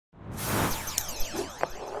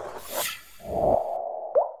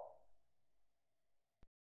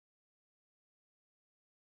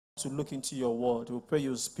to look into your word. We pray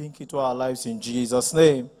you speak into our lives in Jesus'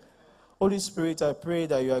 name. Holy Spirit, I pray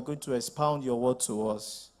that you are going to expound your word to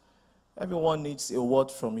us. Everyone needs a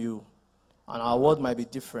word from you, and our word might be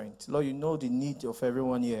different. Lord, you know the need of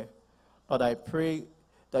everyone here. Lord, I pray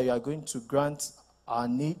that you are going to grant our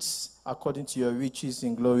needs according to your riches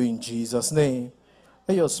in glory in Jesus' name.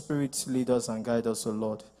 Let your spirit lead us and guide us, O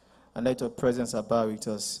Lord, and let your presence abide with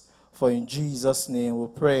us. For in Jesus' name we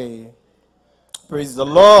pray. Praise the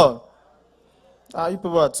Lord. You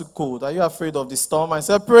people are too cold. Are you afraid of the storm? I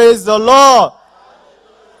said, praise the Lord.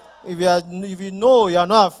 If you know you are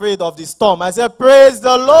not afraid of the storm, I said, praise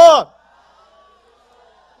the Lord.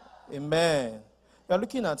 Amen. We are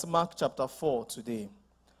looking at Mark chapter 4 today.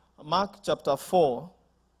 Mark chapter 4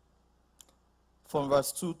 from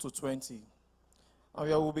verse 2 to 20. And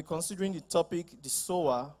we will be considering the topic, the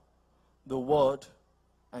sower, the word,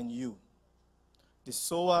 and you. The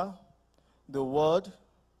sower, the word,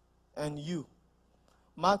 and you.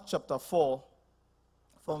 Mark chapter 4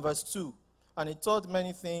 from verse 2. And he taught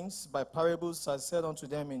many things by parables, as said unto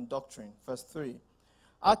them in doctrine. Verse 3.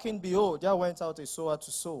 Hearken, behold, there went out a sower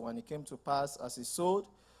to sow, and it came to pass as he sowed,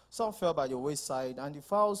 some fell by the wayside, and the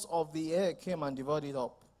fowls of the air came and devoured it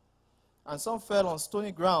up. And some fell on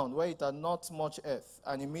stony ground, where it had not much earth,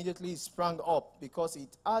 and immediately it sprang up, because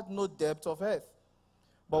it had no depth of earth.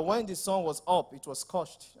 But when the sun was up, it was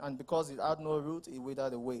scorched, and because it had no root, it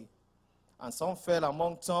withered away. And some fell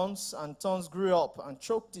among thorns, and thorns grew up and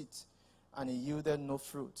choked it, and it yielded no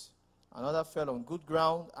fruit. Another fell on good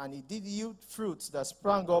ground, and it did yield fruit that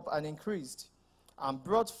sprang up and increased, and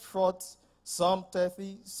brought forth some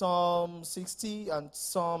 30, some 60, and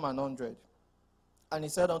some 100. And he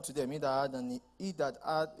said unto them, He that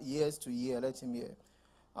had ears to hear, let him hear.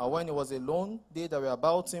 And when he was alone, they that were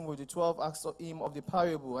about him with the 12 asked him of the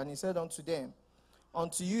parable. And he said unto them,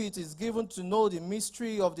 Unto you it is given to know the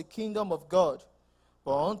mystery of the kingdom of God.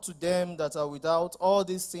 But unto them that are without, all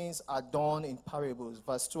these things are done in parables.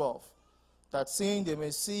 Verse 12. That seeing they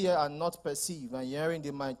may see and not perceive, and hearing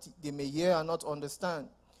they may hear and not understand,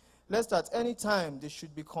 lest at any time they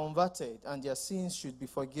should be converted, and their sins should be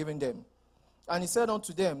forgiven them. And he said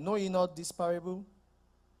unto them, Know ye not this parable?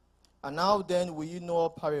 And now then will ye know all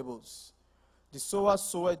parables. The sower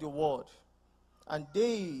soweth the word, and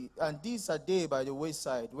these are they by the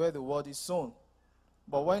wayside, where the word is sown.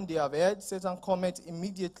 But when they have heard, Satan cometh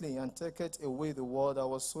immediately, and taketh away the word that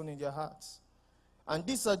was sown in their hearts. And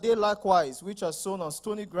these are they likewise, which are sown on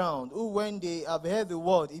stony ground, who when they have heard the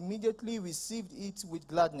word, immediately received it with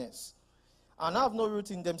gladness, and have no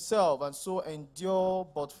root in themselves, and so endure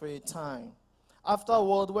but for a time.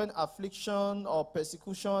 Afterward, when affliction or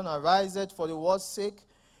persecution ariseth for the word's sake,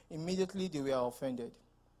 immediately they were offended.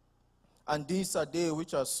 And these are they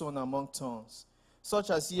which are sown among thorns, such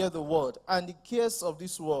as hear the word, and the cares of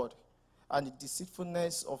this world, and the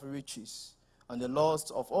deceitfulness of riches, and the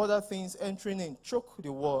lust of other things entering in, choke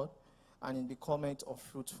the word, and it becometh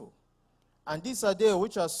unfruitful. And these are they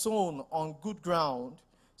which are sown on good ground,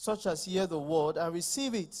 such as hear the word, and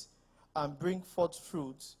receive it, and bring forth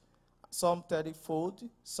fruit, some 30-fold,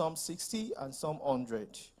 some 60, and some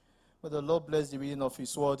 100. May the Lord bless the reading of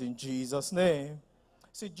his word in Jesus' name.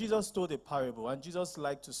 See, Jesus told a parable, and Jesus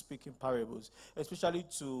liked to speak in parables, especially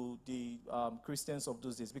to the Christians of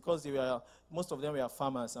those days, because most of them were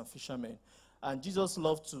farmers and fishermen. And Jesus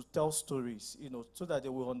loved to tell stories, so that they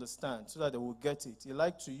will understand, so that they will get it. He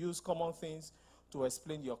liked to use common things to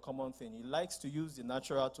explain your common thing. He likes to use the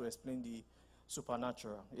natural to explain the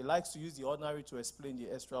supernatural. He likes to use the ordinary to explain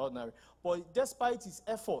the extraordinary. But despite his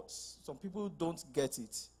efforts, some people don't get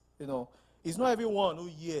it. It's not everyone who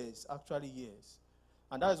actually hears.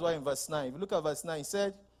 And that is why in verse 9, if you look at verse 9, he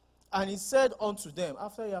said, And he said unto them,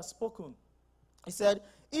 after he had spoken, he said,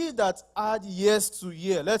 He that had ears to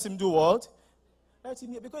hear, let him do what? Let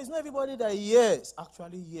him hear. Because it's not everybody that hears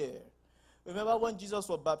actually hear. Remember when Jesus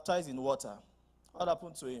was baptized in water? What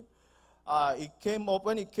happened to him? He came up,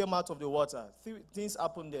 when he came out of the water, three things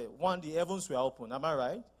happened there. One, the heavens were open, am I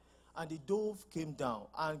right? And the dove came down,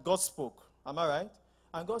 and God spoke, am I right?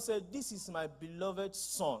 And God said, This is my beloved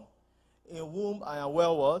son, in whom I am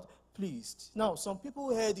well pleased. Now, some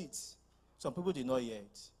people heard it. Some people did not hear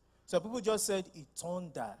it. Some people just said, It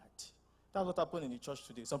thundered. That's what happened in the church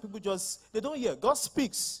today. Some people they don't hear. God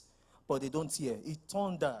speaks, but they don't hear. It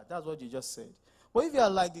thundered. That's what they just said. But if you are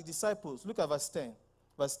like the disciples, look at verse 10.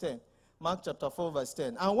 Verse 10. Mark chapter 4, verse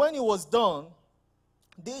 10. And when it was done,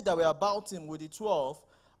 they that were about him with the 12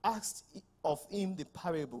 asked of him the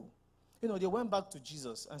parable. They went back to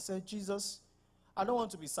Jesus and said, Jesus, I don't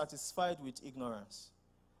want to be satisfied with ignorance.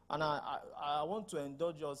 And I want to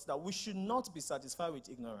indulge us that we should not be satisfied with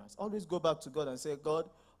ignorance. Always go back to God and say, God,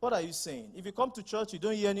 What are you saying? If you come to church, you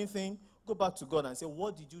don't hear anything, go back to God and say,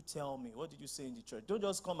 what did you tell me? What did you say in the church? Don't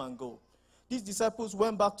just come and go. These disciples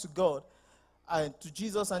went back to God and to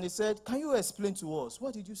Jesus and they said, can you explain to us?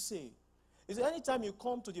 What did you say? He said, anytime you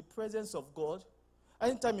come to the presence of God,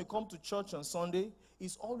 anytime you come to church on Sunday,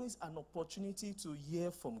 it's always an opportunity to hear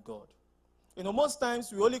from God. You know, most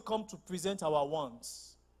times we only come to present our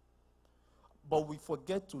wants, but we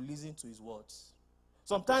forget to listen to his words.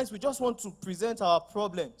 Sometimes we just want to present our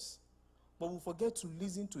problems, but we forget to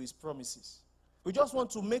listen to his promises. We just want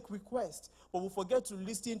to make requests, but we forget to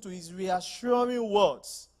listen to his reassuring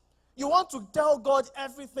words. You want to tell God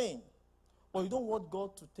everything, but you don't want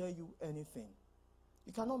God to tell you anything.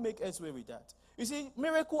 You cannot make headway with that. You see,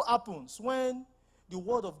 miracle happens when the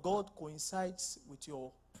word of God coincides with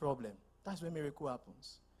your problem. That's when miracle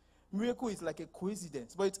happens. Miracle is like a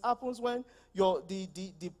coincidence, but it happens when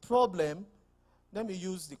the problem, let me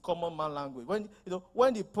use the common man language,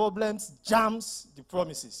 when the problems jams the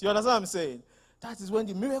promises. You understand what I'm saying? That is when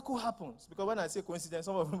the miracle happens. Because when I say coincidence,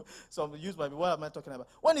 some use might be, what am I talking about?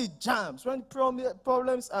 When it jams, when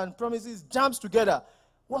problems and promises jams together,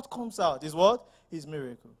 what comes out is what? Is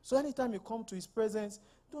miracle. So anytime you come to his presence,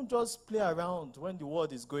 don't just play around when the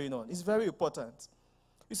word is going on. It's very important.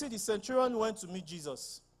 You see, the centurion went to meet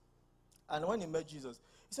Jesus. And when he met Jesus,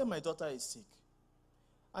 he said, my daughter is sick.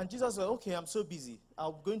 And Jesus said, okay, I'm so busy.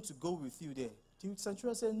 I'm going to go with you there. The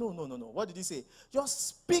centurion said, no. What did he say? Just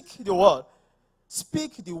speak the word.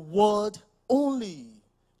 Speak the word only.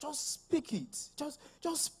 Just speak it.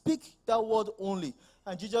 Just speak that word only.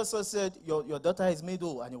 And Jesus said, your daughter is made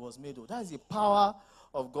whole, and it was made whole. That is the power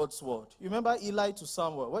of God's word. You remember Eli to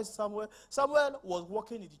Samuel. Where's Samuel? Samuel was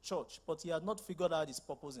working in the church, but he had not figured out his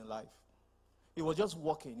purpose in life. He was just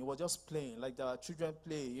working. He was just playing, like the children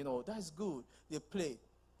play. You know, that's good. They play.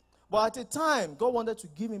 But at the time, God wanted to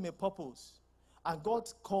give him a purpose. And God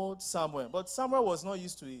called Samuel. But Samuel was not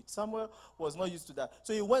used to it. Samuel was not used to that.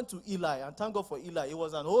 So he went to Eli. And thank God for Eli. He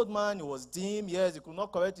was an old man. He was dim. Yes, he could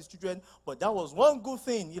not correct his children. But that was one good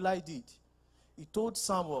thing Eli did. He told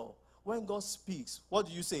Samuel, when God speaks, what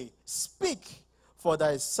do you say? Speak, for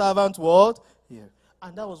thy servant word here.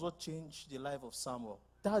 And that was what changed the life of Samuel.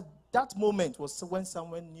 That moment was when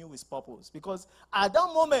Samuel knew his purpose. Because at that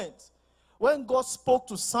moment, when God spoke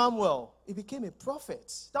to Samuel, he became a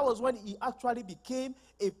prophet. That was when he actually became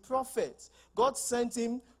a prophet. God sent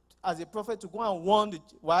him as a prophet to go and warn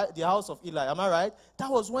the house of Eli. Am I right? That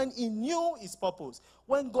was when he knew his purpose.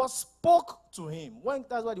 When God spoke to him.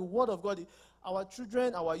 That's why the word of God, our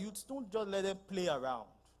children, our youth, don't just let them play around.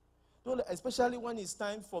 Especially when it's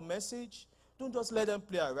time for message, don't just let them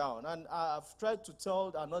play around. And I've tried to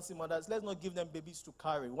tell our nursing mothers, let's not give them babies to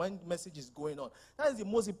carry when message is going on. That is the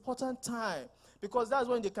most important time, because that's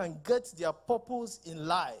when they can get their purpose in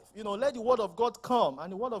life. You know, let the word of God come.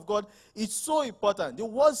 And the word of God is so important. The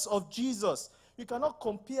words of Jesus, you cannot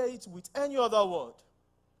compare it with any other word.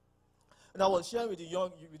 And I was sharing with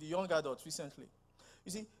the young adults recently.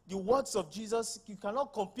 You see, the words of Jesus, you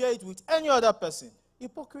cannot compare it with any other person.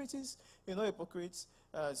 Hypocrites, you know hypocrites.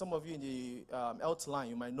 Some of you in the health line,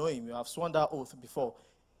 you might know him. You have sworn that oath before.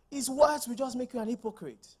 His words will just make you an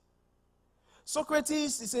hypocrite.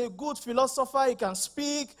 Socrates is a good philosopher. He can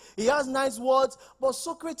speak. He has nice words. But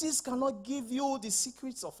Socrates cannot give you the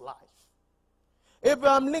secrets of life.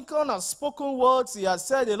 Abraham Lincoln has spoken words. He has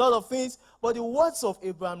said a lot of things. But the words of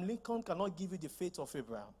Abraham Lincoln cannot give you the faith of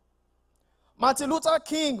Abraham. Martin Luther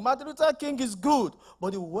King is good.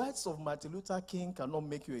 But the words of Martin Luther King cannot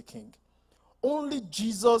make you a king. Only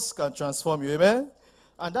Jesus can transform you, amen?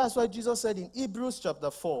 And that's why Jesus said in Hebrews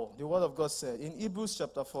chapter 4, the word of God said, in Hebrews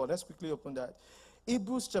chapter 4, let's quickly open that.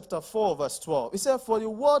 Hebrews chapter 4, verse 12. It said, for the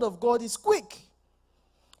word of God is quick,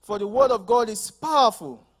 for the word of God is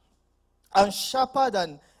powerful, and sharper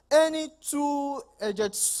than any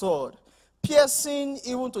two-edged sword, piercing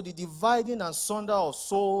even to the dividing and sunder of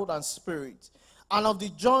soul and spirit, and of the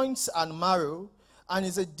joints and marrow, and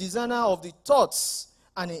is a discerner of the thoughts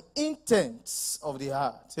and the intents of the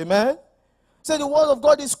heart. Amen? So the word of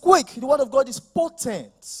God is quick. The word of God is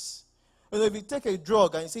potent. You know, if you take a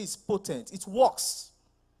drug and you say it's potent, it works.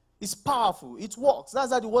 It's powerful. It works.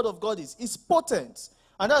 That's how the word of God is. It's potent.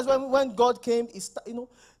 And that's when God came,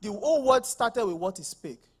 the whole word started with what he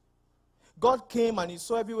spake. God came and he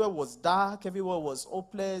saw everywhere was dark, everywhere was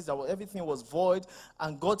hopeless, everything was void.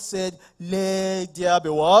 And God said, let there be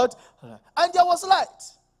what? And there was light.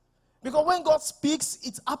 Because when God speaks,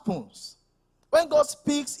 it happens. When God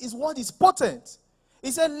speaks, his word is potent. He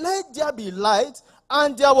said, let there be light,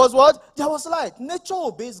 and there was what? There was light. Nature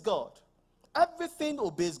obeys God. Everything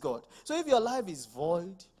obeys God. So if your life is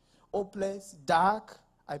void, hopeless, dark,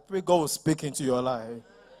 I pray God will speak into your life.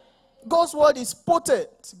 God's word is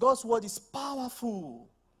potent. God's word is powerful.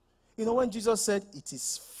 You know, when Jesus said, it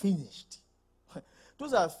is finished,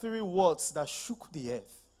 those are 3 words that shook the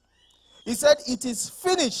earth. He said, it is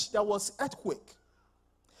finished. There was earthquake.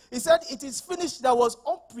 He said, it is finished. There was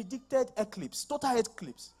unpredicted eclipse, total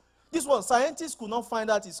eclipse. This one, scientists could not find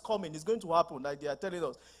out it's coming. It's going to happen, like they are telling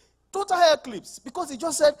us. Total eclipse, because he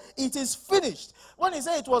just said, it is finished. When he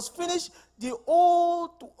said it was finished, the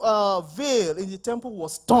old veil in the temple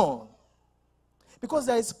was torn. Because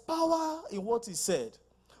there is power in what he said.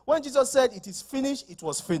 When Jesus said, it is finished, it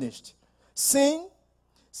was finished. Sin,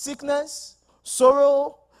 sickness,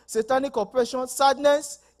 sorrow, satanic oppression,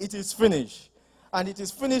 sadness, it is finished. And it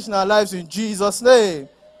is finished in our lives in Jesus' name.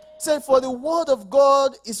 Say, for the word of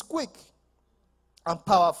God is quick and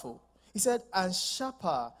powerful. He said, and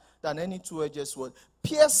sharper than any two-edged sword,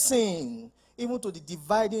 piercing even to the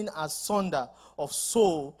dividing asunder of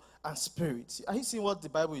soul and spirit. Are you seeing what the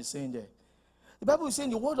Bible is saying there? The Bible is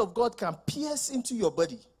saying the word of God can pierce into your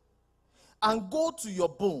body and go to your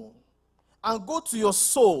bone and go to your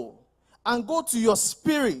soul and go to your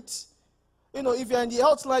spirit. You know, if you're in the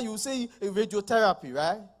health line, you say radiotherapy,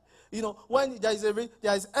 right? You know, when there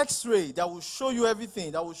is X-ray that will show you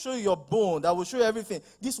everything, that will show you your bone, that will show you everything.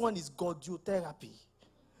 This one is radiotherapy.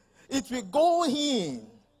 It will go in.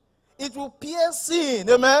 It will pierce in.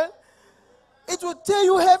 Amen? It will tell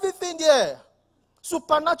you everything there.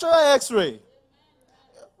 Supernatural X-ray.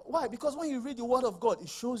 Why? Because when you read the word of God, it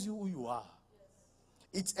shows you who you are.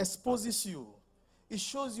 It exposes you. It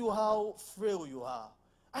shows you how frail you are.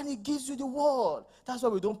 And it gives you the word. That's why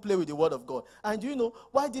we don't play with the word of God. And you know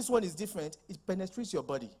why this one is different? It penetrates your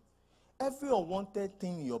body. Every unwanted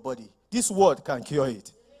thing in your body, this word can cure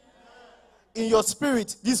it. In your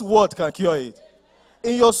spirit, this word can cure it.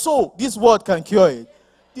 In your soul, this word can cure it.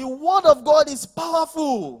 The word of God is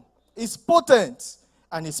powerful, it's potent,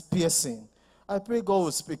 and it's piercing. I pray God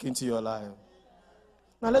will speak into your life.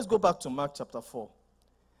 Now let's go back to Mark chapter 4.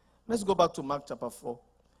 Let's go back to Mark chapter 4.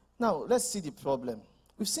 Now let's see the problem.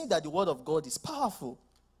 We've seen that the word of God is powerful.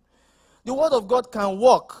 The word of God can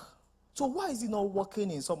work. So why is it not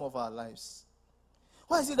working in some of our lives?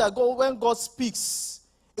 Why is it that when God speaks,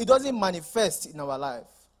 it doesn't manifest in our life?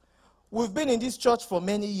 We've been in this church for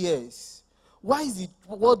many years. Why is the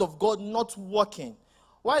word of God not working?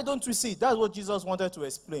 Why don't we see? That's what Jesus wanted to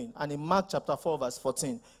explain. And in Mark chapter 4 verse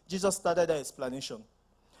 14, Jesus started that explanation.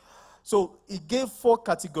 So he gave 4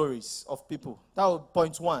 categories of people. That was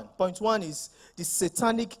point 1. Point 1 is the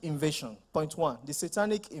satanic invasion. Point 1, the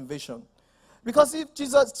satanic invasion. Because if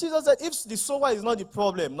Jesus said, if the sower is not the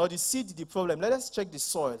problem, nor the seed the problem, let us check the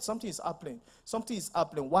soil. Something is happening. Something is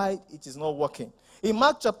happening. Why it is not working? In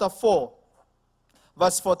Mark chapter 4,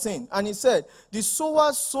 verse 14, and he said, the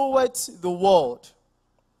sower soweth the word.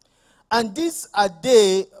 And these are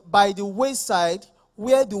they by the wayside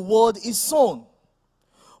where the word is sown.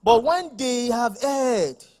 But when they have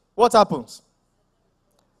heard, what happens?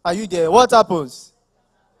 Are you there? What happens?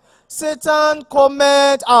 Satan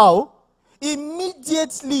cometh out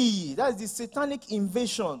immediately. That is the satanic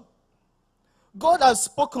invasion. God has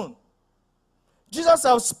spoken. Jesus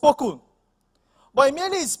has spoken. But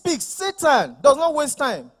immediately he speaks. Satan does not waste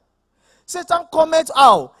time. Satan cometh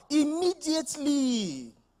out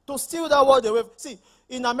immediately to steal that word away. See,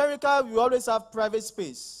 in America, we always have private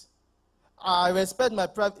space. I respect my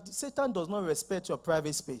private. Satan does not respect your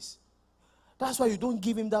private space. That's why you don't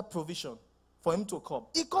give him that provision for him to come.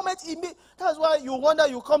 He cometh immediately. That's why you wonder,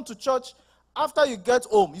 you come to church, after you get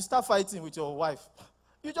home, you start fighting with your wife.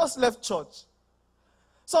 You just left church.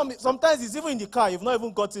 Sometimes it's even in the car, you've not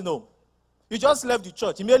even gotten home. You just left the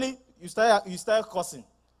church. Immediately, you start cursing.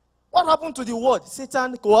 What happened to the word?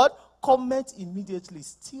 Satan, God, cometh immediately,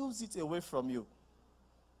 steals it away from you.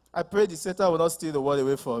 I pray the Satan will not steal the word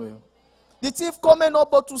away from you. The thief cometh not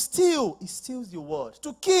but to steal. He steals the word.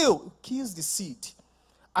 To kill, he kills the seed.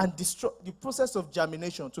 And destroy the process of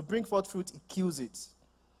germination. To bring forth fruit, he kills it.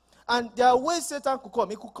 And there are ways Satan could come.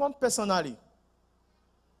 He could come personally.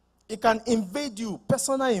 He can invade you.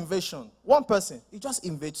 Personal invasion. One person, he just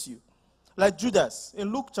invades you. Like Judas.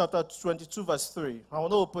 In Luke chapter 22 verse 3. I will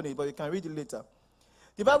not open it, but you can read it later.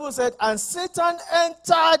 The Bible said, and Satan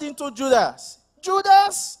entered into Judas.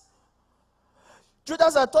 Judas,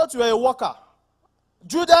 I thought you were a worker.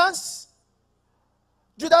 Judas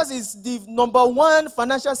is the number 1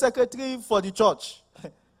 financial secretary for the church.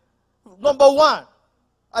 Number 1.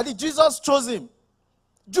 And Jesus chose him.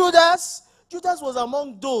 Judas was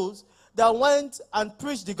among those that went and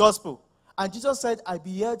preached the gospel. And Jesus said, I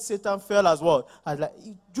beheld Satan fell as well.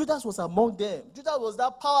 Judas was among them. Judas was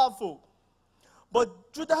that powerful.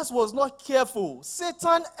 But Judas was not careful.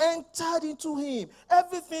 Satan entered into him.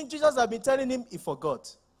 Everything Jesus had been telling him, he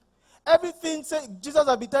forgot. Everything Jesus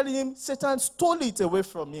had been telling him, Satan stole it away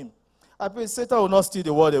from him. I pray Satan will not steal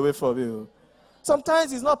the word away from you.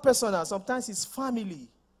 Sometimes it's not personal. Sometimes it's family.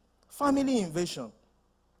 Family invasion.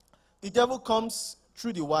 The devil comes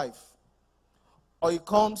through the wife. Or he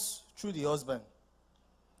comes through the husband.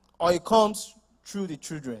 Or he comes through the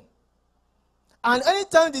children. And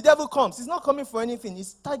anytime the devil comes, he's not coming for anything.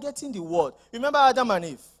 He's targeting the word. Remember Adam and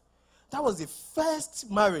Eve? That was the first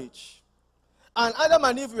marriage. And Adam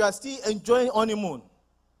and Eve were still enjoying honeymoon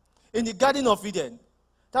in the Garden of Eden.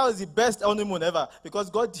 That was the best honeymoon ever. Because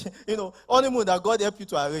God, honeymoon that God helped you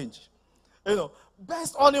to arrange.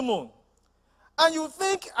 Best honeymoon. And you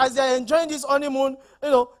think as they're enjoying this honeymoon,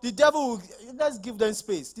 the devil will, let's give them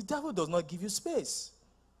space. The devil does not give you space.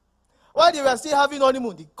 While they were still having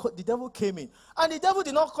honeymoon, the devil came in. And the devil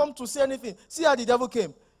did not come to say anything. See how the devil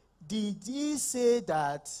came. Did he say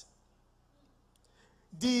that?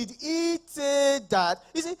 Did he say that?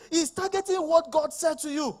 You see, he's targeting what God said to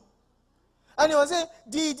you. And he was saying,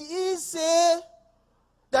 did he say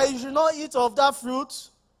that you should not eat of that fruit?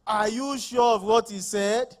 Are you sure of what he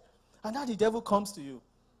said? And now the devil comes to you.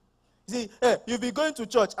 You see, hey, you'll be going to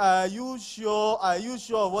church. Are you sure? Are you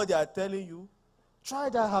sure of what they are telling you? Try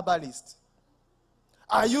that herbalist.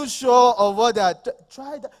 Are you sure of what they are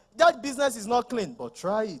try that? That business is not clean, but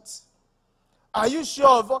try it. Are you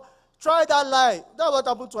sure of what? Try that lie. That's what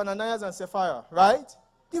happened to Ananias and Sapphira, right?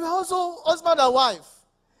 They were also husband and wife.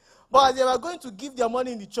 But as they were going to give their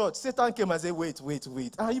money in the church, Satan came and said, wait. You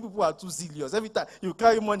people are too zealous. Every time you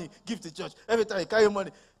carry money, give to church. Every time you carry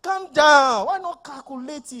money, calm down. Why not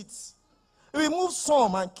calculate it? Remove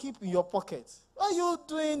some and keep in your pocket. Why are you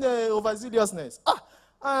doing overzealousness?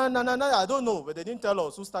 I don't know, but they didn't tell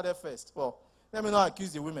us who started first. Well, let me not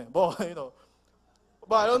accuse the women, but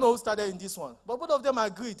but I don't know who started in this one. But both of them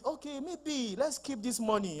agreed. Okay, maybe let's keep this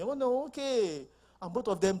money. Oh no, okay, and both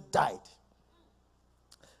of them died.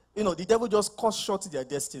 The devil just cut short their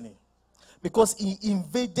destiny because he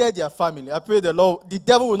invaded their family. I pray the Lord, the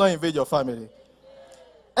devil will not invade your family.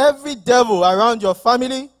 Every devil around your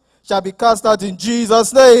family shall be cast out in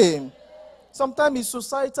Jesus' name. Sometimes it's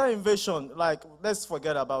societal invasion. Like, let's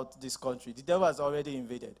forget about this country. The devil has already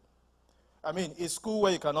invaded. I mean, a school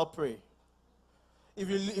where you cannot pray.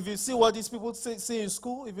 If you see what these people see in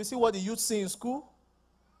school, if you see what the youth see in school,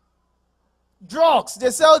 drugs, they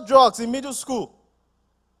sell drugs in middle school.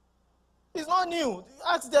 It's not new.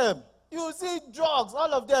 Ask them. You see drugs,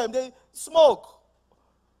 all of them, they smoke.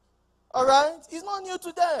 All right? It's not new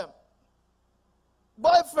to them.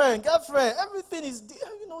 Boyfriend, girlfriend, everything is,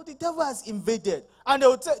 the devil has invaded. And they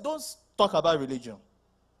will say, don't talk about religion.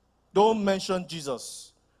 Don't mention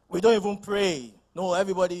Jesus. We don't even pray. No,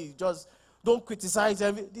 everybody just don't criticize.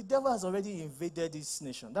 The devil has already invaded this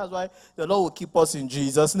nation. That's why the Lord will keep us in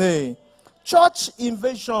Jesus' name. Church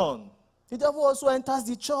invasion. The devil also enters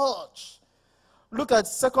the church. Look at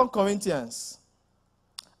 2 Corinthians.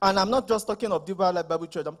 And I'm not just talking of Deeper Life Bible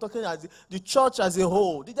Church. I'm talking as the church as a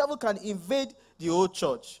whole. The devil can invade the whole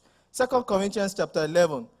church. 2 Corinthians chapter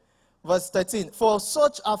 11, verse 13. For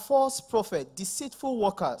such are false prophets, deceitful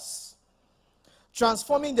workers,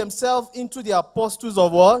 transforming themselves into the apostles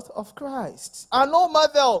of what? Of Christ. And no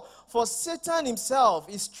marvel, for Satan himself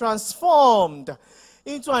is transformed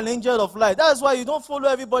into an angel of light. That's why you don't follow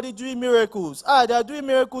everybody doing miracles. They are doing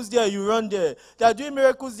miracles there, you run there. They are doing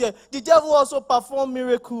miracles there. The devil also performs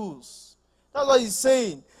miracles. That's what he's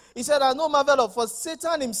saying. He said, I no marvel, for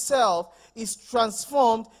Satan himself is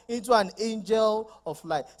transformed into an angel of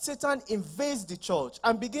light. Satan invades the church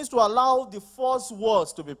and begins to allow the false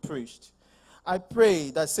words to be preached. I pray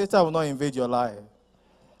that Satan will not invade your life.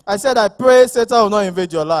 I said, I pray Satan will not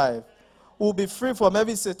invade your life. We'll be free from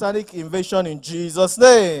every satanic invasion in Jesus'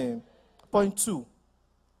 name. Point 2.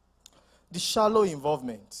 The shallow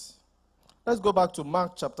involvement. Let's go back to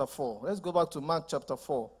Mark chapter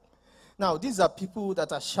 4. Now, these are people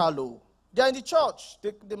that are shallow. They are in the church.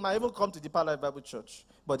 They might even come to the Deeper Life Bible Church,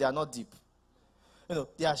 but they are not deep.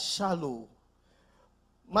 They are shallow.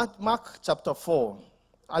 Mark chapter 4.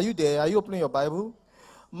 Are you there? Are you opening your Bible?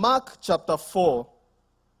 Mark chapter 4.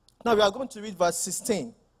 Now, we are going to read verse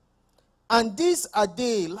 16. And these are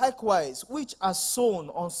they likewise which are sown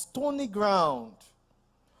on stony ground.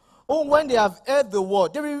 Oh, when they have heard the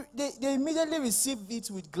word, they immediately receive it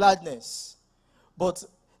with gladness. But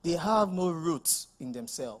they have no roots in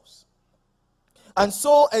themselves. And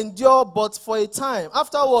so endure but for a time.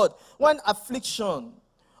 Afterward, when affliction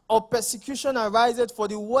or persecution arises for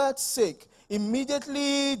the word's sake,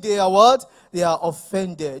 immediately they are what? They are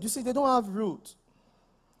offended. You see, they don't have root.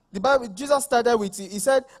 The Bible, Jesus started with it. He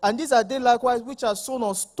said, and these are they likewise which are sown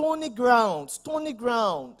on stony ground, stony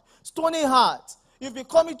heart. You've been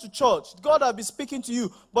coming to church. God will be speaking to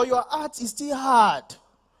you, but your heart is still hard.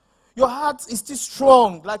 Your heart is still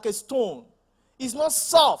strong like a stone. It's not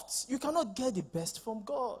soft. You cannot get the best from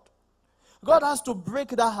God. God has to break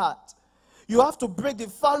that heart. You have to break the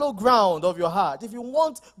fallow ground of your heart. If you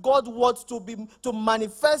want God's word to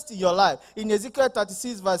manifest in your life, in Ezekiel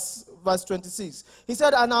 36 verse 26, he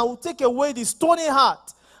said, and I will take away the stony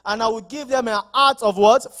heart, and I will give them a heart of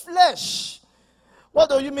what? Flesh. What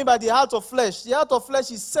do you mean by the heart of flesh? The heart of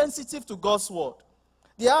flesh is sensitive to God's word.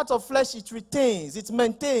 The heart of flesh, it retains, it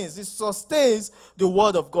maintains, it sustains the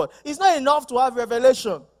word of God. It's not enough to have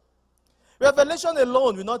revelation. Revelation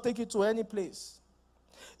alone will not take you to any place.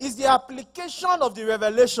 It's the application of the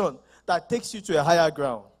revelation that takes you to a higher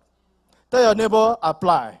ground. Tell your neighbor,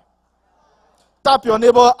 apply. Tap your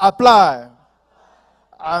neighbor, apply.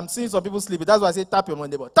 I'm seeing some people sleeping. That's why I say tap your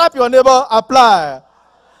neighbor. Tap your neighbor, apply.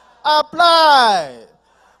 Apply.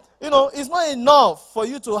 It's not enough for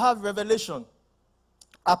you to have revelation.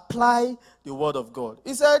 Apply the word of God.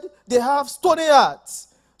 He said they have stony hearts.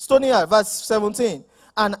 Stony heart, verse 17.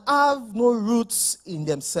 And have no roots in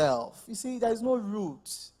themselves. You see, there is no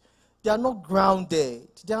roots. They are not grounded.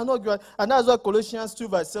 They are not grounded. And that's what Colossians 2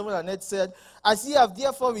 verse 7 and 8 said. As ye have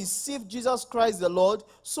therefore received Jesus Christ the Lord,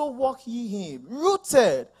 so walk ye him,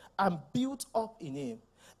 rooted and built up in him,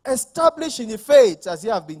 established in the faith as ye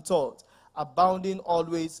have been taught, abounding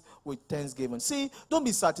always with thanksgiving. See, don't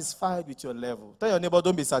be satisfied with your level. Tell your neighbor,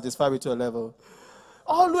 don't be satisfied with your level.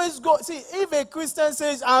 Always go. See, if a Christian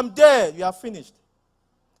says, I'm there, you are finished.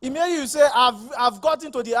 Immediately you say, I've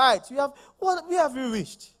gotten to the height. Where have you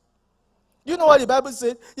reached? You know what the Bible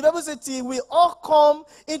said? The Bible said, till we all come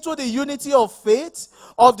into the unity of faith,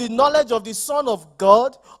 of the knowledge of the Son of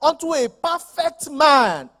God, unto a perfect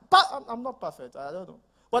man. I'm not perfect, I don't know.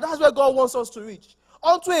 But that's where God wants us to reach.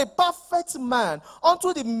 Unto a perfect man,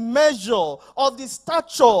 unto the measure of the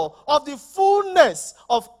stature of the fullness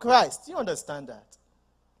of Christ. Do you understand that?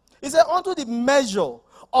 He said, unto the measure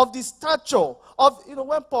of the stature of,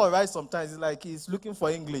 when Paul writes sometimes, it's like he's looking for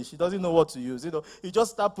English. He doesn't know what to use. He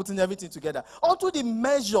just start putting everything together. Unto the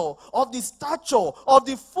measure of the stature of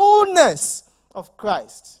the fullness of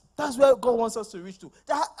Christ. That's where God wants us to reach to.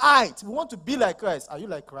 That height. We want to be like Christ. Are you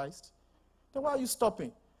like Christ? Then why are you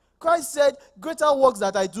stopping? Christ said, greater works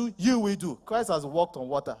that I do, you will do. Christ has walked on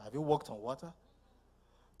water. Have you walked on water?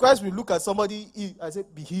 Christ will look at somebody and say,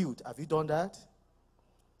 be healed. Have you done that?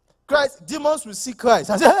 Christ, demons will see Christ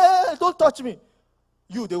and say, hey, don't touch me.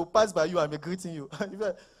 They will pass by you and be greeting you.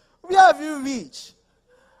 Where have you reached?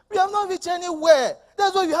 We have not reached anywhere.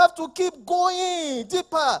 That's why you have to keep going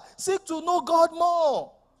deeper. Seek to know God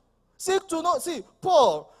more. Seek to know. See,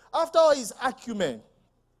 Paul, after all his acumen,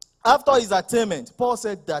 after his attainment, Paul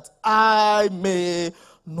said that I may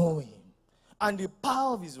know him and the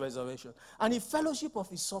power of his resurrection and the fellowship of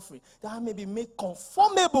his suffering, that I may be made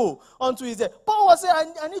conformable unto his death. Paul was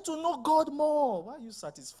saying, I need to know God more. Why are you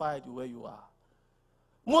satisfied with where you are?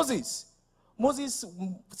 Moses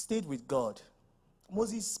stayed with God.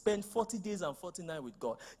 Moses spent 40 days and 40 nights with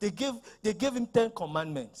God. They gave him 10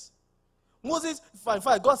 commandments. Moses, in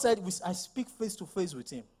fact, God said, I speak face to face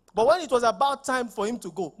with him. But when it was about time for him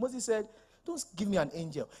to go, Moses said, don't give me an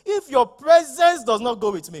angel. If your presence does not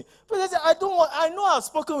go with me. President said, I know I've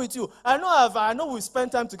spoken with you. I know we've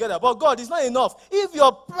spent time together. But God, it's not enough. If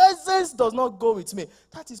your presence does not go with me,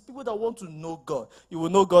 that is people that want to know God. You will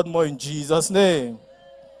know God more in Jesus' name.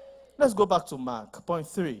 Let's go back to Mark. Point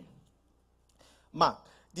 3. Mark,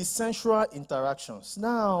 the sensual interactions.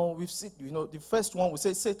 Now, we've seen, the first one, we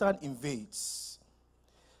say Satan invades.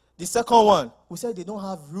 The second one, we said they don't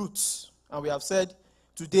have roots. And we have said,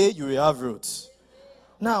 today you will have roots.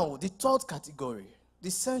 Now, the third category, the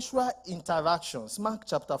sensual interactions. Mark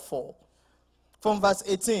chapter 4, from verse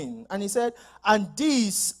 18. And he said, and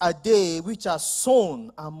these are they which are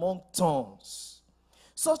sown among thorns,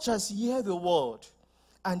 such as hear the word,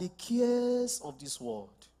 and the cares of this world,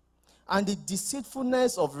 and the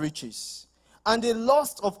deceitfulness of riches, and the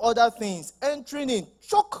lust of other things, entering in,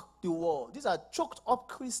 choke the world. These are choked up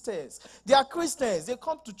Christians. They are Christians. They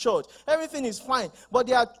come to church. Everything is fine. But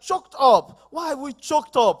they are choked up. Why are we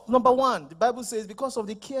choked up? Number one, the Bible says because of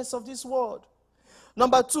the cares of this world.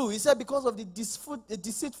 Number two, he said because of the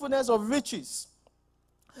deceitfulness of riches.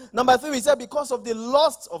 Number three, he said because of the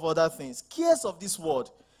lust of other things. Cares of this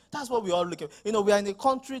world. That's what we all look at. We are in a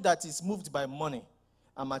country that is moved by money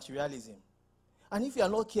and materialism. And if you are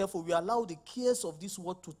not careful, we allow the cares of this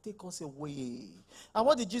world to take us away. And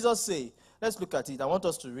what did Jesus say? Let's look at it. I want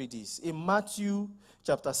us to read this. In Matthew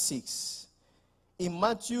chapter 6. in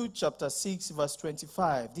Matthew chapter 6, verse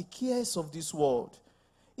 25, the cares of this world.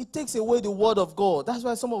 It takes away the word of God. That's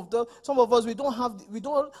why some of us, we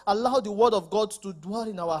don't allow the word of God to dwell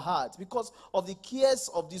in our hearts because of the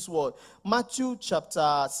cares of this world. Matthew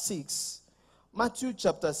chapter 6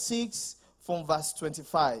 from verse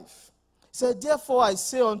 25. It said, therefore I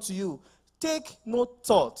say unto you, take no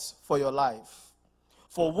thought for your life,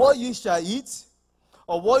 for what you shall eat,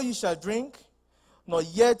 or what you shall drink, nor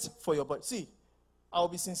yet for your body. See, I'll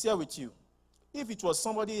be sincere with you. If it was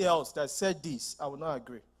somebody else that said this, I would not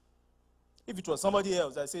agree. If it was somebody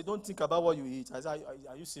else that said, don't think about what you eat, I say,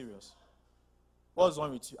 are you serious? What's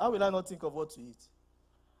wrong with you? How will I not think of what to eat?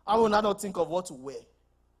 How will I not think of what to wear?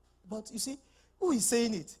 But you see, who is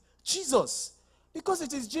saying it? Jesus. Because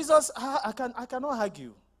it is Jesus, I cannot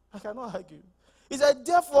argue. I cannot argue. He said,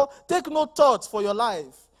 therefore, take no thought for your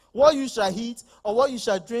life, what you shall eat or what you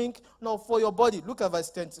shall drink, nor for your body. Look at verse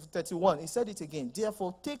 31. He said it again.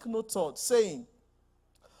 Therefore, take no thought, saying,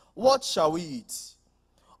 what shall we eat?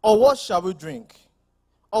 Or what shall we drink?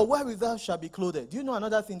 Or wherewithal shall be clothed? Do you know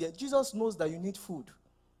another thing there? Jesus knows that you need food.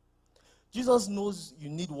 Jesus knows you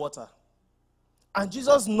need water. And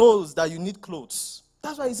Jesus knows that you need clothes.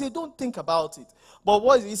 That's why he said, don't think about it. But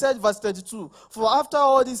what he said, verse 32, for after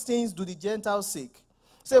all these things do the Gentiles seek.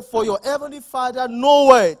 He said, for your heavenly Father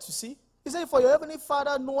knoweth, you see? He said, for your heavenly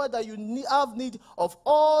Father knoweth that you have need of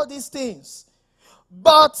all these things.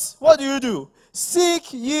 But, what do?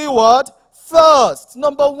 Seek ye what? First.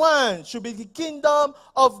 Number one should be the kingdom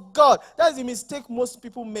of God. That's the mistake most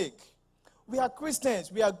people make. We are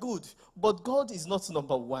Christians, we are good, but God is not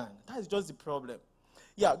number one. That is just the problem.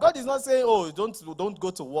 Yeah, God is not saying, oh, don't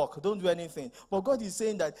go to work, don't do anything. But God is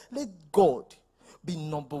saying that let God be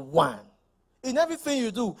number one. In everything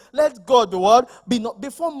you do, let God be what?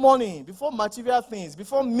 Before money, before material things,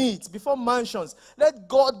 before meat, before mansions, let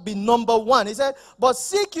God be number one. He said, but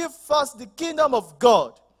seek ye first the kingdom of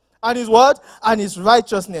God. And his what? And his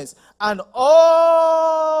righteousness. And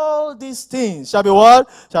all these things shall be what?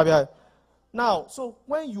 Shall be. Now, so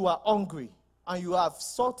when you are hungry, and you have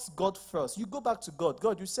sought God first, you go back to God.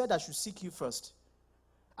 God, you said I should seek you first.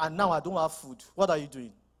 And now I don't have food. What are you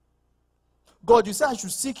doing? God, you said I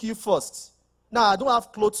should seek you first. Now I don't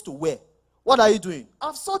have clothes to wear. What are you doing?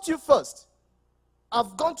 I've sought you first.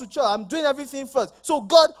 I've gone to church. I'm doing everything first. So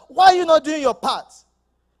God, why are you not doing your part?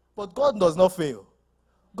 But God does not fail.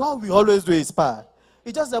 God will always do his part.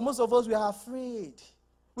 It's just that most of us, we are afraid.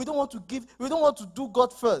 We don't want to do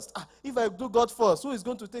God first. If I do God first, who is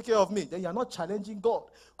going to take care of me? Then you are not challenging God.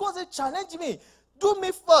 God said, challenge me. Do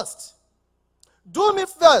me first. Do me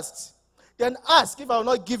first. Then ask if I will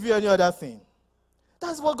not give you any other thing.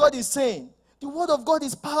 That's what God is saying. The word of God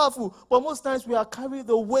is powerful, but most times we are carried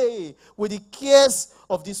away with the cares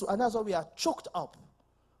of this, and that's why we are choked up.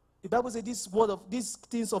 The Bible says these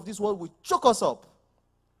things of this world will choke us up.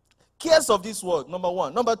 Cares of this world, number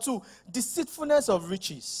one. Number two, deceitfulness of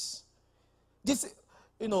riches.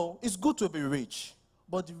 It's good to be rich,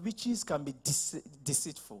 but the riches can be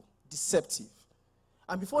deceitful, deceptive.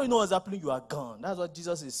 And before you know what's happening, you are gone. That's what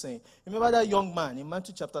Jesus is saying. Remember that young man in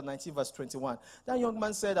Matthew chapter 19, verse 21. That young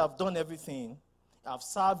man said, I've done everything. I've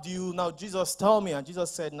served you. Now, Jesus, tell me. And Jesus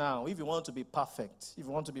said, now, if you want to be perfect,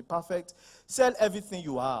 sell everything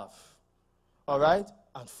you have. All right?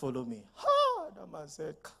 And follow me. That man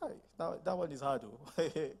said, Kai, that one is hard. Do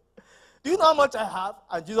you know how much I have?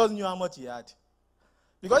 And Jesus knew how much he had.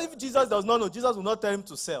 Because if Jesus does not know, Jesus will not tell him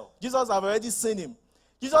to sell. Jesus have already seen him.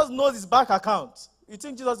 Jesus knows his bank account. You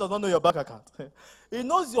think Jesus does not know your bank account? He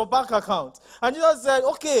knows your bank account. And Jesus said,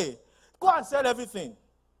 okay, go and sell everything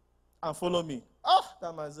and follow me.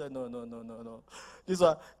 That man said, no.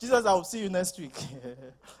 Jesus, I will see you next week.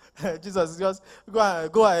 Jesus, just go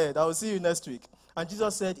ahead. I will see you next week. And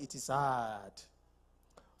Jesus said, it is hard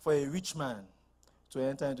for a rich man to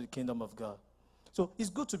enter into the kingdom of God. So it's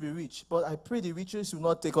good to be rich, but I pray the riches will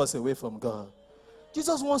not take us away from God.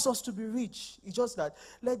 Jesus wants us to be rich. It's just that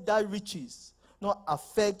let that riches not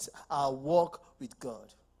affect our walk with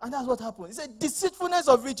God. And that's what happened. He said deceitfulness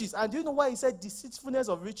of riches. And do you know why he said deceitfulness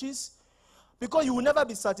of riches? Because you will never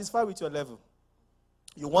be satisfied with your level.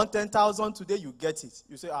 You want 10,000 today, you get it.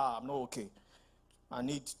 You say, I'm not okay. I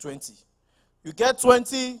need 20. You get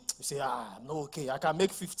 20, you say, I'm not okay. I can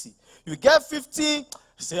make 50. You get 50, you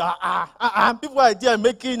say, people are there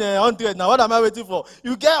making 100. Now, what am I waiting for?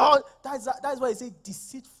 You get 100. That's why I say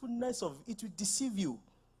deceitfulness of it will deceive you.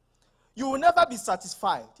 You will never be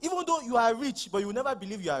satisfied. Even though you are rich, but you will never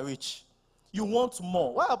believe you are rich. You want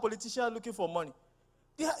more. Why are politicians looking for money?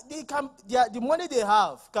 The money they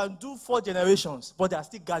have can do 4 generations, but they are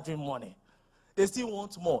still gathering money. They still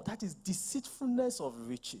want more. That is deceitfulness of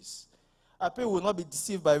riches. I pray we will not be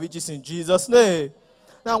deceived by riches in Jesus' name.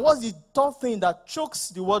 Now, what's the third thing that chokes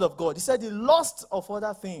the word of God? He said the lust of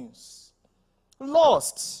other things.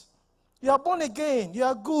 Lust. You are born again. You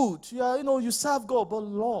are good. You serve God, but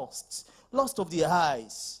lust. Lust of the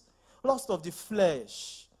eyes. Lust of the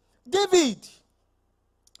flesh. David.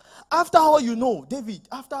 After all you know,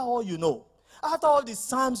 after all the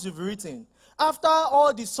psalms you've written, after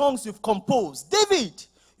all the songs you've composed, David,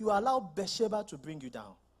 you allow Bathsheba to bring you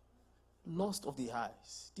down. Lust of the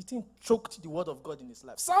eyes. The thing choked the word of God in his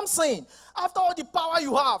life. Samson, after all the power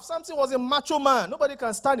you have, Samson was a macho man. Nobody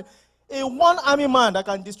can stand him. A one-army man that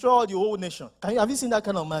can destroy the whole nation. Have you seen that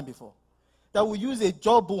kind of man before? That will use a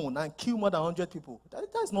jawbone and kill more than 100 people.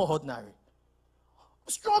 That's not ordinary.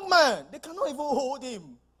 Strong man. They cannot even hold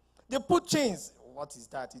him. They put chains. What is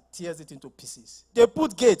that? He tears it into pieces. They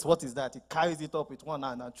put gates. What is that? He carries it up with one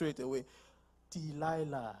hand and throws it away.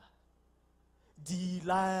 Delilah.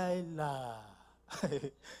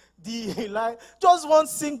 Just one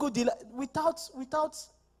single Delilah. Without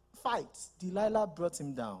fight, Delilah brought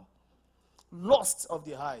him down. Lust of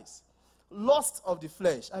the eyes. Lust of the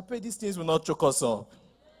flesh. I pray these things will not choke us up.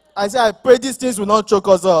 I pray these things will not choke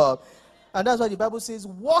us up. And that's why the Bible says,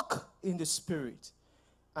 walk in the spirit,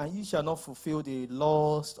 and ye shall not fulfill the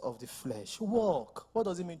lust of the flesh. Walk. What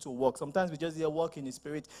does it mean to walk? Sometimes we just hear walk in the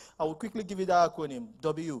spirit. I will quickly give you that acronym,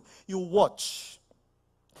 W. You watch.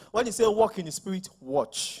 When you say walk in the spirit,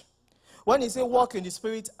 watch. When you say walk in the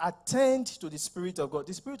spirit, attend to the Spirit of God.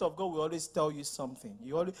 The Spirit of God will always tell you something.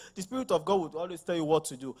 The Spirit of God will always tell you what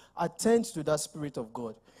to do. Attend to that Spirit of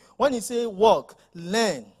God. When you say walk,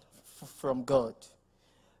 learn from God.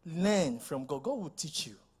 Learn from God. God will teach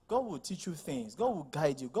you. God will teach you things. God will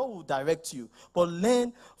guide you. God will direct you. But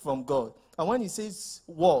learn from God. And when he says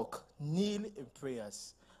walk, kneel in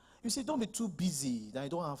prayers. You see, don't be too busy that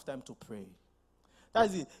you don't have time to pray.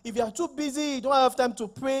 That's it. If you are too busy, you don't have time to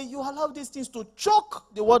pray, you allow these things to choke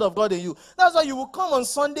the word of God in you. That's why you will come on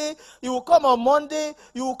Sunday, you will come on Monday,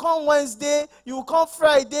 you will come Wednesday, you will come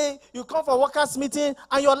Friday, you come for workers' meeting,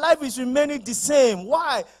 and your life is remaining the same.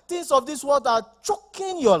 Why? Things of this world are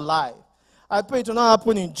choking your life. I pray it will not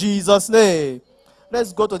happen in Jesus' name.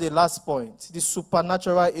 Let's go to the last point. The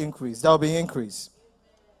supernatural increase. There will be increase.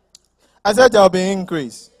 I said there will be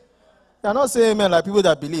increase. You are not saying amen like people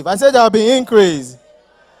that believe. I said there will be increase.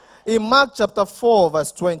 In Mark chapter 4,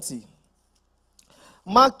 verse 20.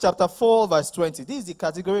 Mark chapter 4, verse 20. This is the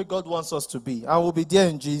category God wants us to be. And we'll be there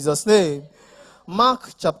in Jesus' name.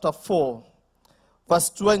 Mark chapter 4,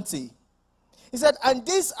 verse 20. He said, and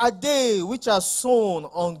these are they which are sown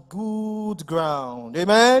on good ground.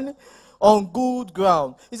 Amen? On good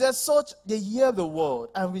ground. He said, such they hear the word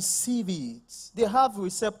and receive it. They have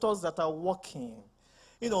receptors that are working.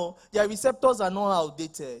 Their receptors are not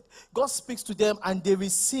outdated. God speaks to them and they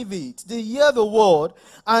receive it. They hear the word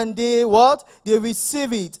and they what? They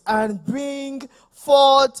receive it and bring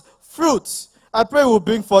forth fruit. I pray we'll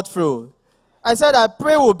bring forth fruit. I said, I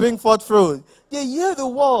pray we'll bring forth fruit. They hear the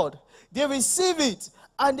word. They receive it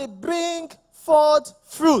and they bring forth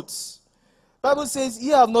fruits. Bible says,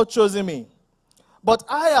 ye have not chosen me, but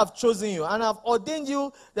I have chosen you, and have ordained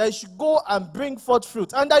you that you should go and bring forth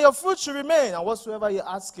fruit, and that your fruit should remain. And whatsoever you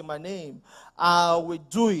ask in my name, I will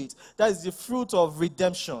do it. That is the fruit of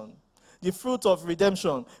redemption. The fruit of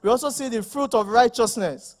redemption. We also see the fruit of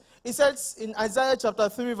righteousness. It says in Isaiah chapter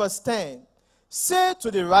 3, verse 10, say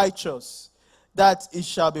to the righteous that it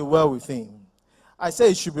shall be well with him. I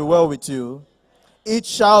say it should be well with you. It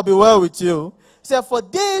shall be well with you. He said, for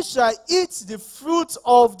they shall eat the fruit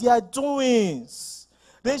of their doings.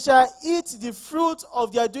 They shall eat the fruit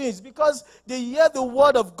of their doings, because they hear the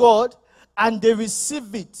word of God and they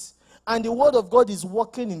receive it. And the word of God is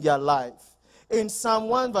working in their life. In Psalm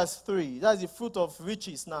 1 verse 3, that's the fruit of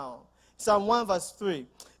riches now. Psalm 1 verse 3.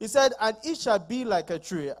 He said, and it shall be like a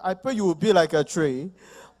tree. I pray you will be like a tree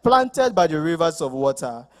planted by the rivers of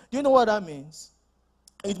water. Do you know what that means?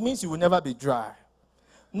 It means you will never be dry.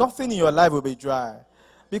 Nothing in your life will be dry.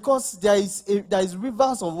 Because there is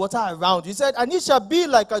rivers of water around you. He said, and it shall be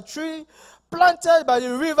like a tree planted by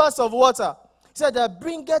the rivers of water. He said, that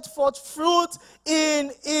bringeth forth fruit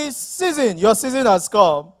in its season. Your season has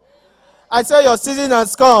come. I said, your season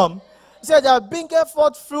has come. He said, that bringeth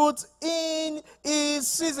forth fruit in its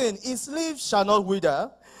season. His leaves shall not wither.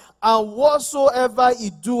 And whatsoever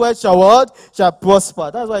he doeth shall what? Shall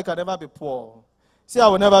prosper. That's why he can never be poor. See, I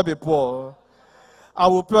will never be poor. I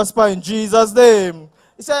will prosper in Jesus' name.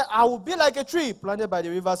 He said, I will be like a tree planted by the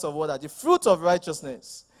rivers of water, the fruit of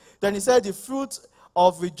righteousness. Then he said, the fruit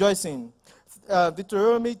of rejoicing.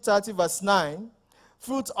 Deuteronomy 30 verse 9,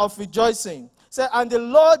 fruit of rejoicing. He said, and the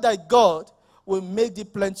Lord thy God will make thee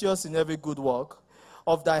plenteous in every good work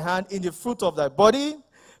of thy hand, in the fruit of thy body,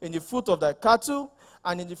 in the fruit of thy cattle,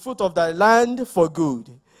 and in the fruit of thy land for good.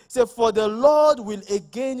 He said, for the Lord will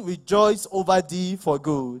again rejoice over thee for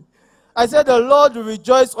good. I said, the Lord will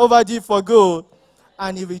rejoice over thee for good.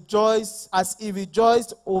 And he rejoiced as he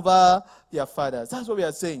rejoiced over their fathers. That's what we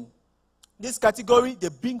are saying. This category, they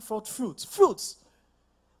bring forth fruits.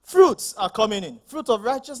 Fruits are coming in. Fruit of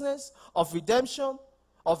righteousness, of redemption,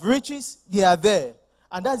 of riches, they are there.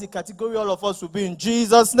 And that's the category all of us will be in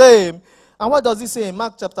Jesus' name. And what does it say in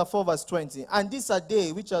Mark chapter 4 verse 20? And these are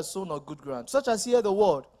they which are sown on good ground, such as hear the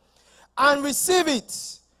word, and receive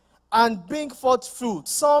it, and bring forth fruit,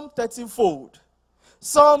 some 30-fold,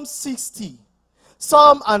 some 60,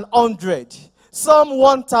 some 100, some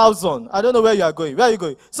 1,000. I don't know where you are going. Where are you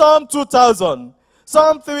going? Some 2,000,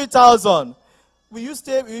 some 3,000. Will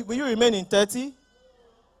you remain in 30?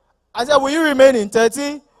 I said, will you remain in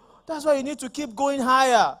 30? That's why you need to keep going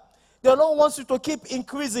higher. The Lord wants you to keep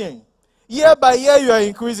increasing. Year by year, you are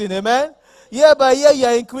increasing. Amen? Year by year, you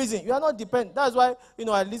are increasing. You are not dependent. That's why,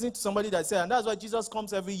 I listened to somebody that said, and that's why Jesus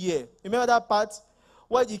comes every year. Remember that part?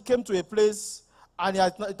 Where he came to a place and it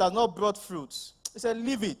has not brought fruits. He said,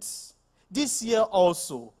 leave it. This year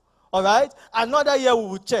also. All right? Another year we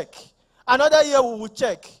will check. Another year we will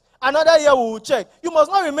check. Another year we will check. You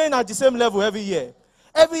must not remain at the same level every year.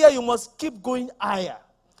 Every year you must keep going higher.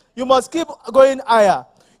 You must keep going higher.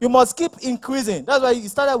 You must keep increasing. That's why you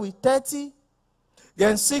started with 30,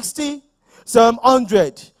 then 60, some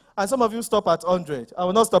 100. And some of you stop at 100. I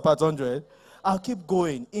will not stop at 100. I'll keep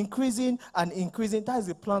going, increasing and increasing. That is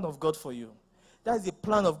the plan of God for you. That is the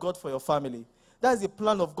plan of God for your family. That is the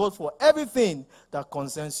plan of God for everything that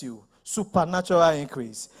concerns you. Supernatural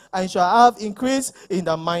increase. And you shall have increase in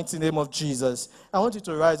the mighty name of Jesus. I want you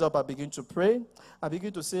to rise up and begin to pray. And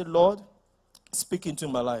begin to say, Lord, speak into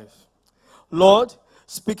my life. Lord,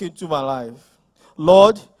 speak into my life.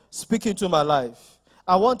 Lord, speak into my life.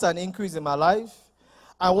 I want an increase in my life.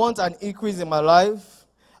 I want an increase in my life.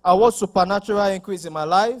 I want supernatural increase in my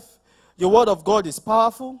life. The word of God is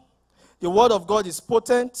powerful. The word of God is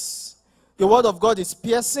potent. The word of God is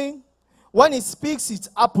piercing. When it speaks, it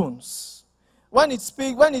happens. When it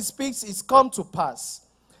speaks, it's come to pass.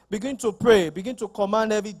 Begin to pray. Begin to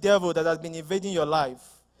command every devil that has been invading your life.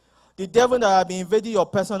 The devil that has been invading your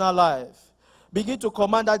personal life. Begin to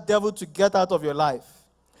command that devil to get out of your life.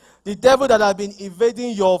 The devil that has been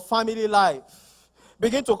invading your family life.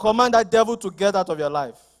 Begin to command that devil to get out of your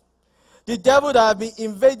life. The devil that has been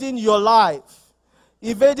invading your life,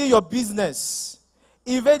 invading your business,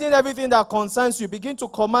 invading everything that concerns you, begin to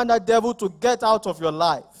command that devil to get out of your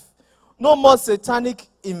life. No more satanic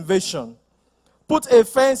invasion. Put a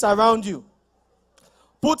fence around you.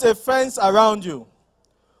 Put a fence around you.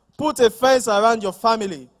 Put a fence around your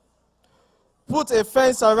family. Put a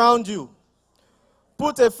fence around you.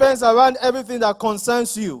 Put a fence around everything that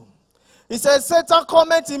concerns you. He says, Satan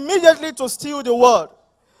cometh immediately to steal the word.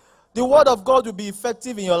 The word of God will be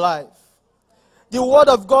effective in your life. The word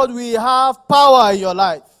of God will have power in your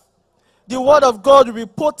life. The word of God will be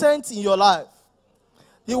potent in your life.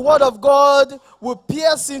 The word of God will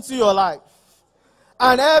pierce into your life.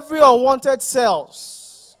 And every unwanted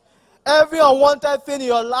cells, every unwanted thing in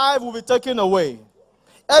your life will be taken away.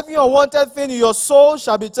 Every unwanted thing in your soul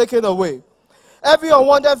shall be taken away. Every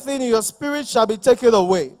unwanted thing in your spirit shall be taken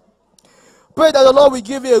away. Pray that the Lord will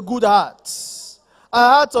give you a good heart. A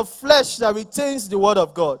heart of flesh that retains the word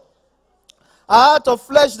of God. A heart of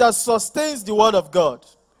flesh that sustains the word of God.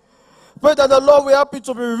 Pray that the Lord will help you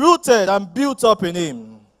to be rooted and built up in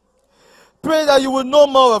him. Pray that you will know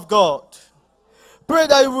more of God. Pray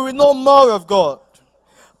that you will know more of God.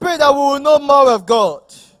 Pray that we will know more of God.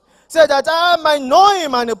 Say that I might know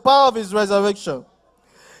him and the power of his resurrection.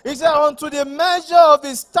 He said, unto the measure of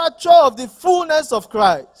the stature of the fullness of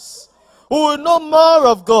Christ. We will know more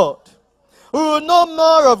of God. We will know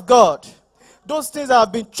more of God. Those things that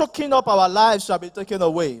have been choking up our lives shall be taken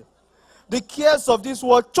away. The cares of this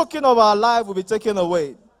world choking up our life will be taken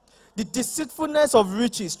away. The deceitfulness of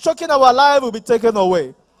riches choking our life will be taken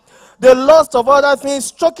away. The lust of other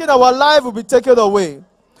things choking our life will be taken away.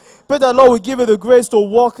 Pray the Lord will give you the grace to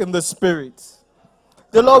walk in the Spirit.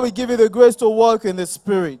 The Lord will give you the grace to walk in the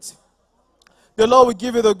Spirit. The Lord will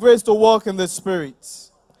give you the grace to walk in the Spirit.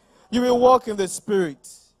 You will walk in the Spirit.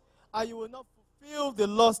 And you will not fulfill the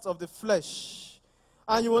lust of the flesh.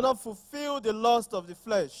 And you will not fulfill the lust of the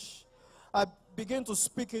flesh. I begin to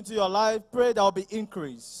speak into your life. Pray there will be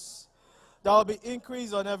increase. There will be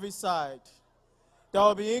increase on every side. There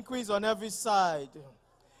will be increase on every side.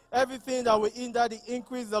 Everything that will hinder the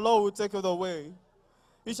increase, the Lord will take it away.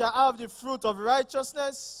 You shall have the fruit of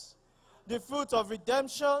righteousness, the fruit of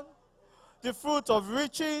redemption, the fruit of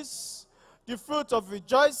riches, the fruit of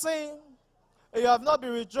rejoicing. If you have not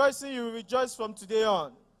been rejoicing, you will rejoice from today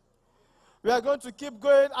on. We are going to keep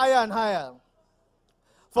going higher and higher.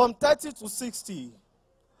 From 30 to 60.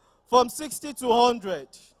 From 60 to 100.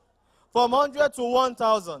 From 100 to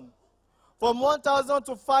 1,000. From 1,000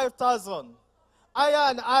 to 5,000.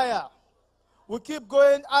 Higher and higher. We keep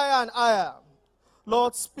going higher and higher.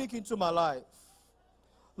 Lord, speak into my life.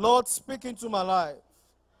 Lord, speak into my life.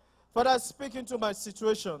 Father, speak into my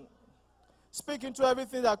situation. Speak into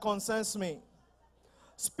everything that concerns me.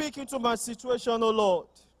 Speak into my situation, O Lord.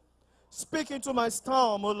 Speak into my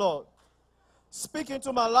storm, O Lord. Speak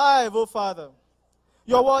into my life, O Father.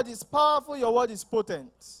 Your word is powerful, your word is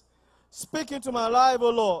potent. Speak into my life, O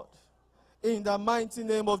Lord, in the mighty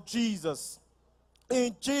name of Jesus.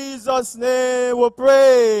 In Jesus' name we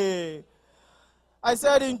pray. I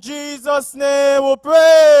said in Jesus' name we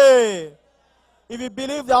pray. If you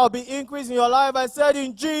believe there will be increase in your life, I said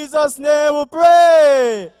in Jesus' name we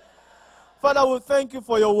pray. Father, we thank you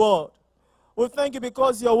for your word. We thank you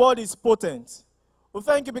because your word is potent. We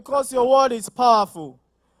thank you because your word is powerful.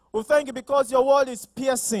 We thank you because your word is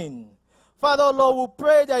piercing. Father, Lord, we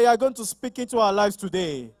pray that you are going to speak into our lives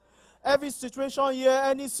today. Every situation here,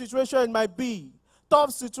 any situation it might be,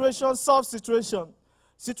 tough situation, soft situation,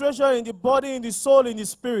 situation in the body, in the soul, in the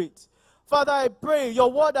spirit. Father, I pray your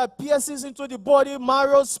word that pierces into the body,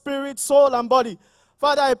 marrow, spirit, soul, and body.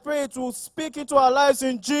 Father, I pray to speak into our lives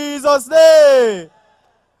in Jesus' name.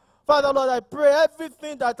 Father, Lord, I pray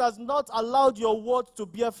everything that has not allowed your word to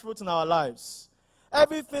bear fruit in our lives,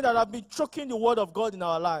 everything that has been choking the word of God in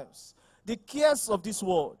our lives, the cares of this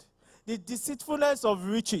world, the deceitfulness of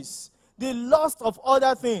riches, the lust of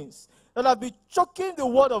other things that have been choking the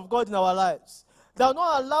word of God in our lives, that have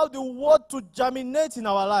not allowed the word to germinate in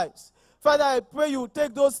our lives. Father, I pray you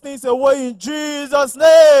take those things away in Jesus'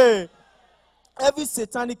 name. Every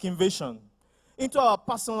satanic invasion into our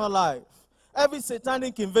personal life, every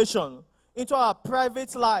satanic invasion into our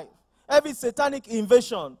private life, every satanic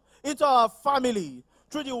invasion into our family,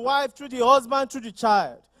 through the wife, through the husband, through the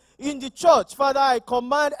child. In the church, Father, I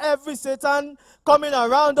command every Satan coming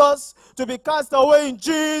around us to be cast away in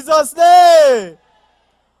Jesus' name.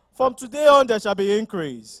 From today on, there shall be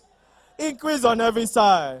increase. Increase on every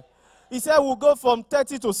side. He said we'll go from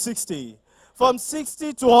 30 to 60, from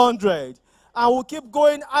 60 to 100. And we'll keep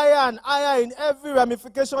going higher and higher in every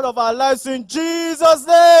ramification of our lives in Jesus'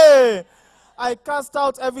 name. I cast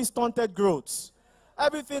out every stunted growth.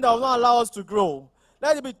 Everything that will not allow us to grow.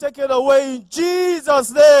 Let it be taken away in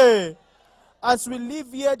Jesus' name. As we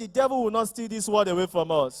live here, the devil will not steal this word away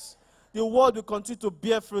from us. The word will continue to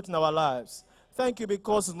bear fruit in our lives. Thank you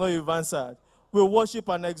because you know you've answered. We worship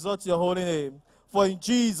and exalt your holy name. For in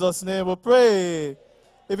Jesus' name we pray.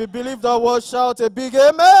 If you believe that word, shout a big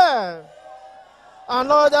amen.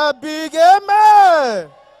 Another big amen.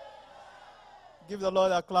 Give the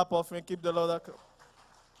Lord a clap offering. Give the Lord a clap.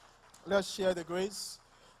 Let's share the grace.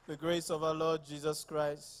 The grace of our Lord Jesus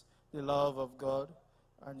Christ, the love of God,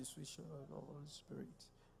 and the sweet fellowship of the Holy Spirit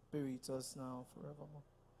be with us now and forevermore.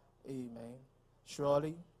 Amen.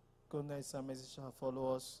 Surely, goodness and mercy shall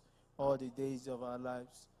follow us all the days of our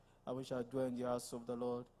lives, and we shall dwell in the house of the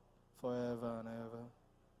Lord forever and ever.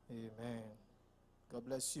 Amen. God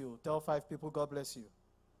bless you. Tell 5 people, God bless you.